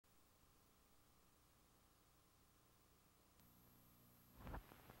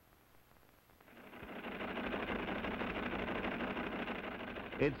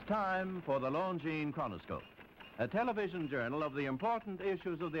It's time for the Longines Chronoscope, a television journal of the important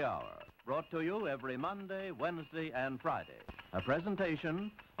issues of the hour, brought to you every Monday, Wednesday, and Friday. A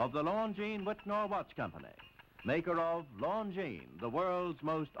presentation of the Longines Whitnor Watch Company, maker of Longines, the world's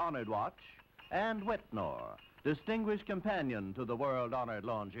most honored watch, and Whitnor, distinguished companion to the world-honored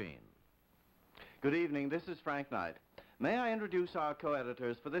Longines. Good evening, this is Frank Knight. May I introduce our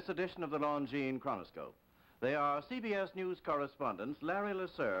co-editors for this edition of the Longines Chronoscope? They are CBS News correspondents Larry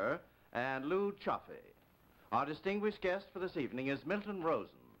Lesueur and Lou Cioffi. Our distinguished guest for this evening is Minton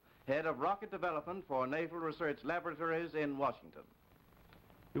Rosen, head of rocket development for Naval Research Laboratories in Washington.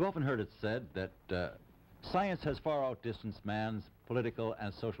 You've often heard it said that science has far outdistanced man's political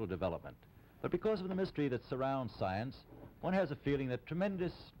and social development. But because of the mystery that surrounds science, one has a feeling that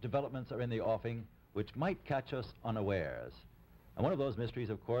tremendous developments are in the offing which might catch us unawares. And one of those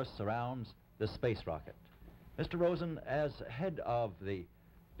mysteries, of course, surrounds the space rocket. Mr. Rosen, as head of the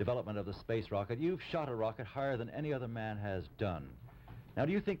development of the space rocket, you've shot a rocket higher than any other man has done. Now,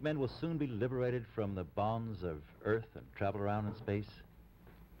 do you think men will soon be liberated from the bonds of Earth and travel around in space?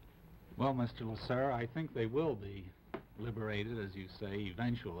 Well, Mr. Lesueur, I think they will be liberated, as you say,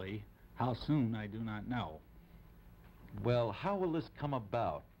 eventually. How soon, I do not know. Well, how will this come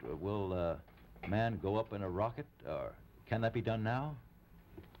about? Will man go up in a rocket, or can that be done now?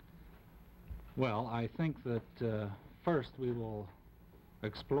 Well, I think that first we will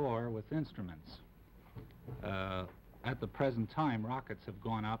explore with instruments. At the present time, rockets have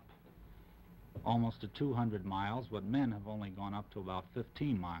gone up almost to 200 miles, but men have only gone up to about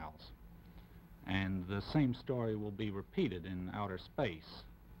 15 miles. And the same story will be repeated in outer space.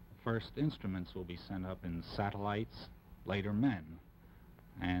 First, instruments will be sent up in satellites, later men,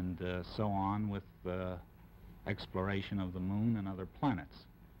 and so on with the exploration of the moon and other planets.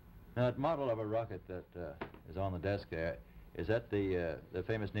 Now, that model of a rocket that is on the desk there, is that the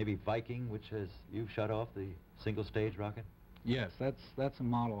famous Navy Viking, which you've shot off, the single-stage rocket? Yes, that's a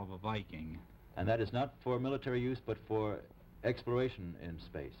model of a Viking. And that is not for military use, but for exploration in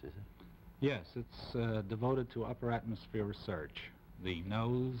space, is it? Yes, it's devoted to upper atmosphere research. The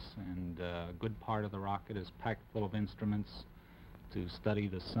nose and a good part of the rocket is packed full of instruments to study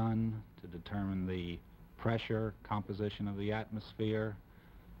the sun, to determine the pressure, composition of the atmosphere,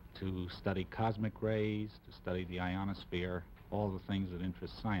 to study cosmic rays, to study the ionosphere, all the things that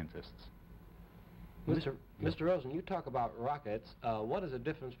interest scientists. Mr. Rosen, you talk about rockets. What is the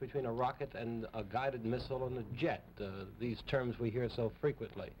difference between a rocket and a guided missile and a jet? These terms we hear so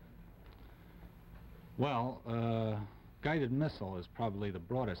frequently. Well, guided missile is probably the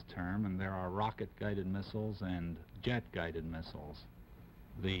broadest term, and there are rocket-guided missiles and jet-guided missiles.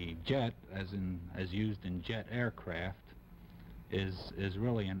 The jet, as used in jet aircraft, is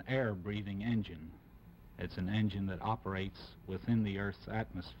really an air-breathing engine. It's an engine that operates within the Earth's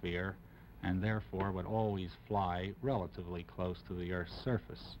atmosphere and therefore would always fly relatively close to the Earth's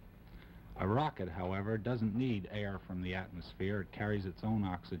surface. A rocket, however, doesn't need air from the atmosphere. It carries its own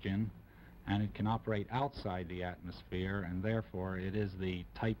oxygen, and it can operate outside the atmosphere, and therefore it is the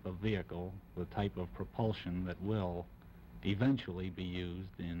type of vehicle, the type of propulsion that will eventually be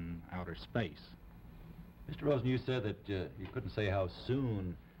used in outer space. Mr. Rosen, you said that you couldn't say how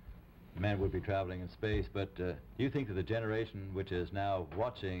soon men would be traveling in space, but do you think that the generation which is now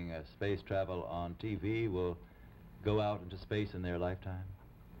watching space travel on TV will go out into space in their lifetime?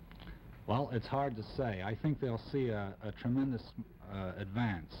 Well, it's hard to say. I think they'll see a tremendous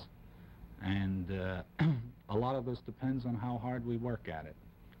advance, and a lot of this depends on how hard we work at it.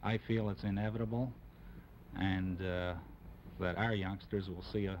 I feel it's inevitable, and that our youngsters will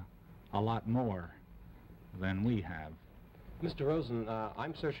see a lot more than we have. Mr. Rosen,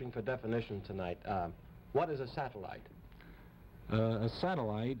 I'm searching for definition tonight. What is a satellite? A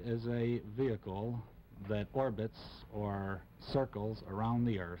satellite is a vehicle that orbits or circles around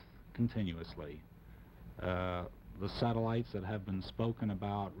the Earth continuously. The satellites that have been spoken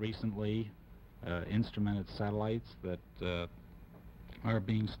about recently, instrumented satellites that are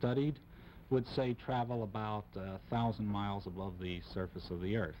being studied, would say travel about 1,000 miles above the surface of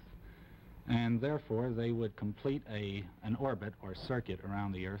the Earth. And therefore they would complete an orbit or circuit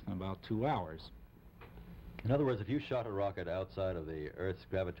around the Earth in about 2 hours. In other words, if you shot a rocket outside of the Earth's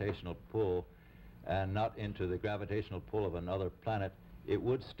gravitational pull and not into the gravitational pull of another planet, it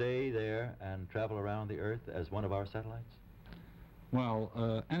would stay there and travel around the Earth as one of our satellites?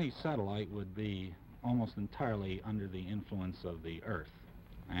 Well, any satellite would be almost entirely under the influence of the Earth,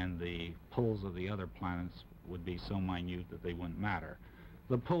 and the pulls of the other planets would be so minute that they wouldn't matter.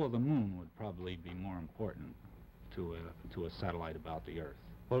 The pull of the moon would probably be more important to a satellite about the Earth.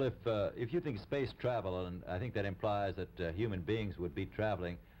 Well, if you think space travel, and I think that implies that human beings would be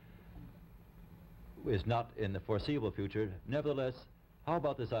traveling, is not in the foreseeable future, nevertheless, how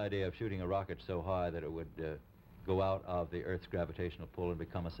about this idea of shooting a rocket so high that it would go out of the Earth's gravitational pull and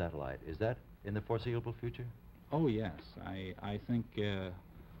become a satellite? Is that in the foreseeable future? Oh, yes. I think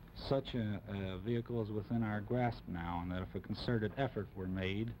such a vehicle is within our grasp now, and that if a concerted effort were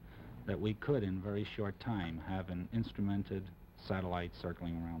made, that we could, in very short time, have an instrumented satellite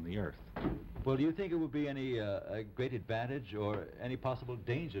circling around the Earth. Well, do you think it would be any a great advantage or any possible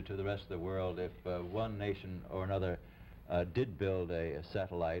danger to the rest of the world if one nation or another did build a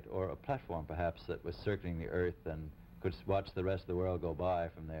satellite or a platform, perhaps, that was circling the Earth and could watch the rest of the world go by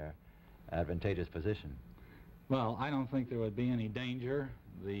from their advantageous position? Well, I don't think there would be any danger.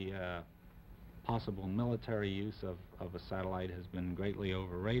 The possible military use of a satellite has been greatly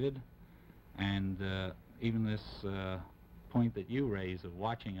overrated, and even this point that you raise of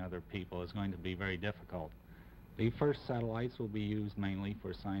watching other people is going to be very difficult. The first satellites will be used mainly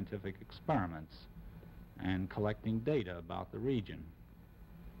for scientific experiments and collecting data about the region,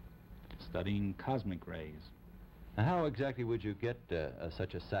 studying cosmic rays. Now, how exactly would you get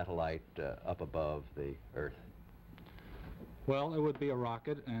such a satellite up above the Earth? Well, it would be a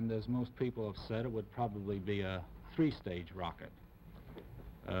rocket, and as most people have said, it would probably be a three-stage rocket,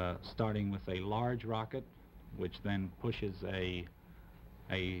 starting with a large rocket, which then pushes a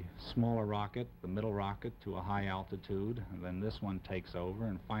smaller rocket, the middle rocket, to a high altitude, and then this one takes over,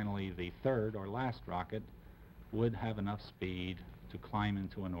 and finally the third or last rocket would have enough speed to climb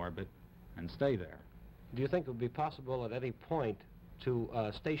into an orbit and stay there. Do you think it would be possible at any point to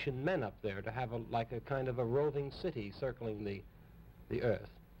station men up there, to have like a kind of a roving city circling the Earth?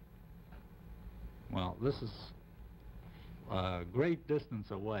 Well, this is a great distance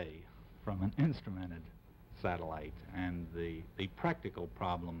away from an instrumented satellite, and the practical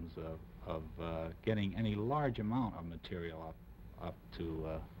problems of getting any large amount of material up to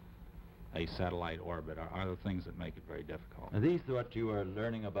a satellite orbit are the things that make it very difficult. Are these what you are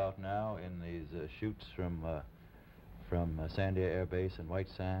learning about now in these shoots from Sandia Air Base and White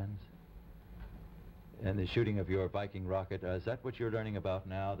Sands? And the shooting of your Viking rocket, is that what you're learning about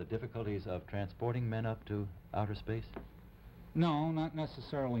now, the difficulties of transporting men up to outer space? No, not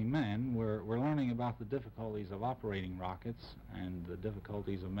necessarily men. We're learning about the difficulties of operating rockets and the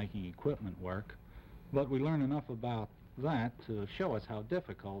difficulties of making equipment work, but we learn enough about that to show us how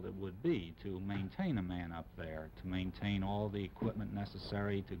difficult it would be to maintain a man up there, to maintain all the equipment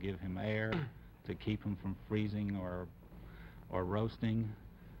necessary to give him air, to keep him from freezing or roasting,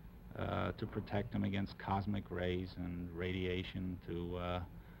 to protect him against cosmic rays and radiation, to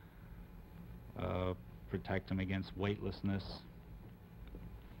protect him against weightlessness.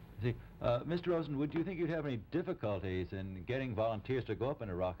 See, Mr. Rosen, would you think you'd have any difficulties in getting volunteers to go up in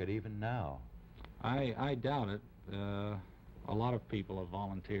a rocket even now? I doubt it. A lot of people have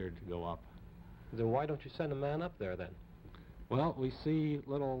volunteered to go up. Then why don't you send a man up there then? Well, we see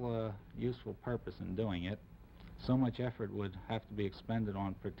little useful purpose in doing it. So much effort would have to be expended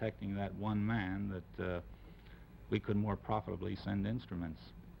on protecting that one man that we could more profitably send instruments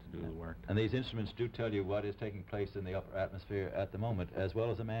to do the work. And these instruments do tell you what is taking place in the upper atmosphere at the moment, as well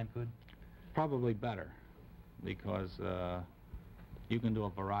as a man could? Probably better, because you can do a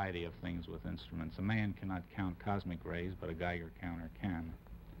variety of things with instruments. A man cannot count cosmic rays, but a Geiger counter can.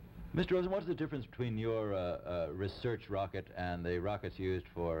 Mr. Rosen, what's the difference between your research rocket and the rockets used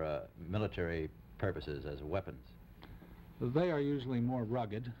for military purposes as weapons? They are usually more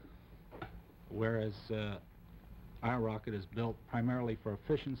rugged, whereas our rocket is built primarily for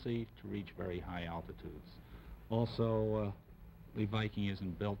efficiency to reach very high altitudes. Also, the Viking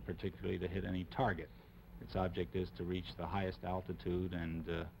isn't built particularly to hit any target. Its object is to reach the highest altitude and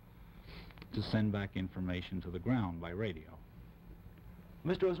to send back information to the ground by radio.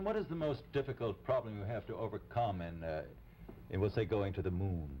 Mr. Rosen, what is the most difficult problem you have to overcome in we'll say, going to the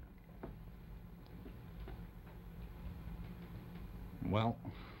moon? Well,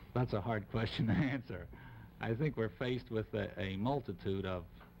 that's a hard question to answer. I think we're faced with a multitude of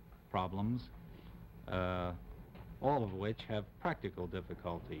problems, all of which have practical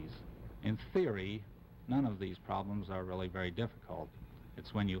difficulties. In theory, none of these problems are really very difficult.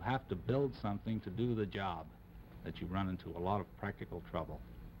 It's when you have to build something to do the job that you run into a lot of practical trouble.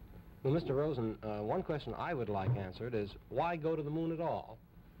 Well, Mr. Rosen, one question I would like answered is, why go to the moon at all?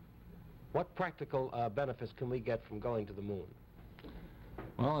 What practical benefits can we get from going to the moon?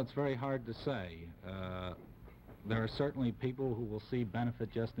 Well, it's very hard to say. There are certainly people who will see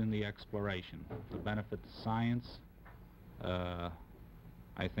benefit just in the exploration. The benefit to science,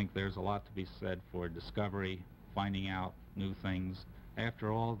 I think there's a lot to be said for discovery, finding out new things,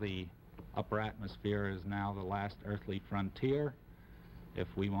 After all, the upper atmosphere is now the last earthly frontier. If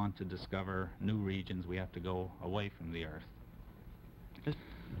we want to discover new regions, we have to go away from the Earth.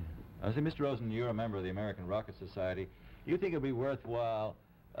 I say, Mr. Rosen, you're a member of the American Rocket Society. Do you think it would be worthwhile,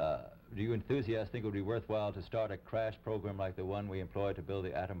 do you enthusiasts think it would be worthwhile to start a crash program like the one we employed to build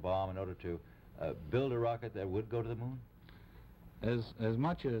the atom bomb in order to build a rocket that would go to the moon? As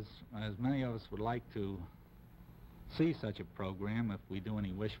much as many of us would like to see such a program, if we do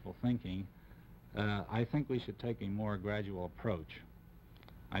any wishful thinking, I think we should take a more gradual approach.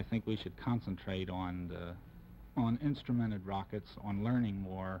 I think we should concentrate on instrumented rockets, on learning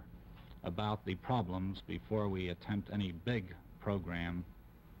more about the problems before we attempt any big program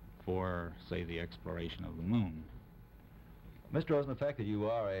for, say, the exploration of the moon. Mr. Rosen, the fact that you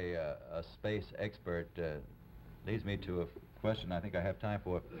are a space expert leads me to a question I think I have time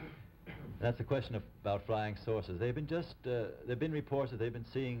for. That's the question about flying saucers. There've been reports that they've been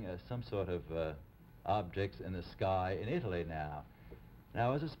seeing some sort of objects in the sky in Italy now.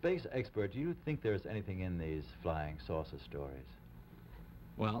 Now, as a space expert, do you think there's anything in these flying saucer stories?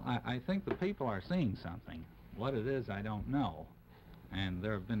 Well, I think the people are seeing something. What it is, I don't know. And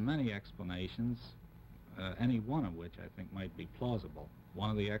there have been many explanations, any one of which I think might be plausible. One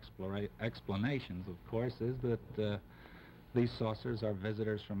of the explanations, of course, is that these saucers are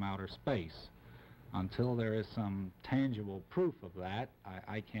visitors from outer space. Until there is some tangible proof of that,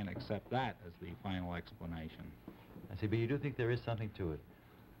 I can't accept that as the final explanation. I see, but you do think there is something to it.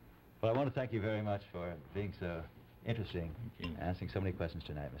 Well, I want to thank you very much for being so interesting and answering so many questions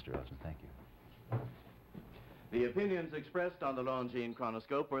tonight, Mr. Rosen. Thank you. The opinions expressed on the Longines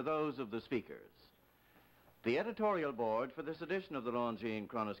Chronoscope were those of the speakers. The editorial board for this edition of the Longines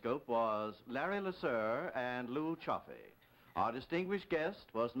Chronoscope was Larry Lesueur and Lou Cioffi. Our distinguished guest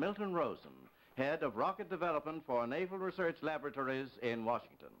was Minton Rosen, head of rocket development for Naval Research Laboratories in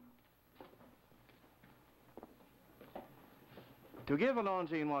Washington. To give a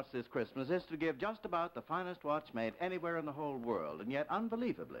Longines watch this Christmas is to give just about the finest watch made anywhere in the whole world, and yet,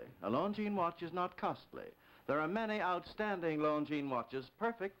 unbelievably, a Longines watch is not costly. There are many outstanding Longines watches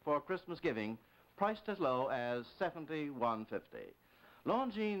perfect for Christmas giving, priced as low as $71.50.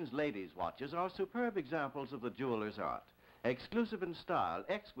 Longines ladies' watches are superb examples of the jeweler's art, exclusive in style,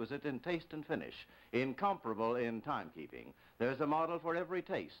 exquisite in taste and finish, incomparable in timekeeping. There's a model for every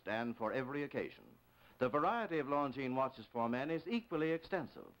taste and for every occasion. The variety of Longines watches for men is equally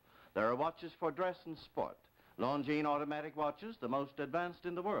extensive. There are watches for dress and sport, Longines automatic watches, the most advanced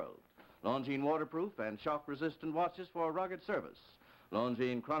in the world, Longines waterproof and shock-resistant watches for rugged service,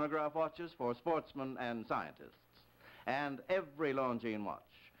 Longines chronograph watches for sportsmen and scientists. And every Longines watch,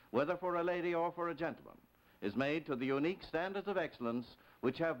 whether for a lady or for a gentleman, is made to the unique standards of excellence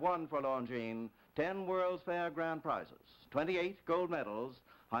which have won for Longines 10 World's Fair Grand Prizes, 28 gold medals,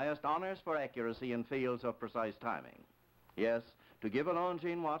 highest honors for accuracy in fields of precise timing. Yes, to give a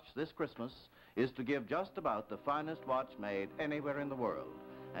Longines watch this Christmas is to give just about the finest watch made anywhere in the world.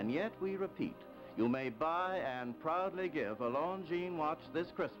 And yet, we repeat, you may buy and proudly give a Longines watch this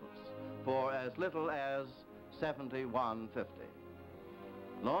Christmas for as little as $71.50.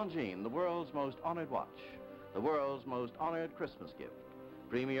 Longines, the world's most honored watch, the world's most honored Christmas gift,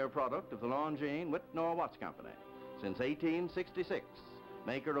 premier product of the Longines Whitnor Watch Company since 1866.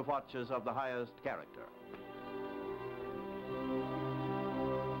 Maker of watches of the highest character.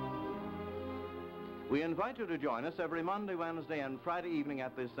 We invite you to join us every Monday, Wednesday, and Friday evening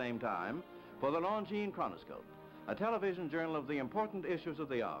at this same time for the Longines Chronoscope, a television journal of the important issues of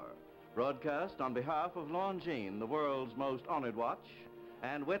the hour, broadcast on behalf of Longines, the world's most honored watch,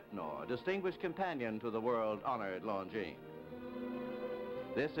 and Whitnor, distinguished companion to the world-honored Longines.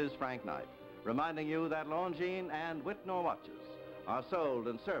 This is Frank Knight, reminding you that Longines and Whitnor watches are sold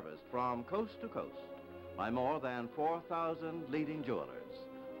and serviced from coast to coast by more than 4,000 leading jewelers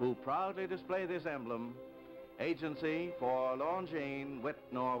who proudly display this emblem, Agency for Longines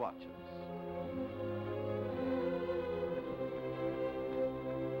Whitnor Watches.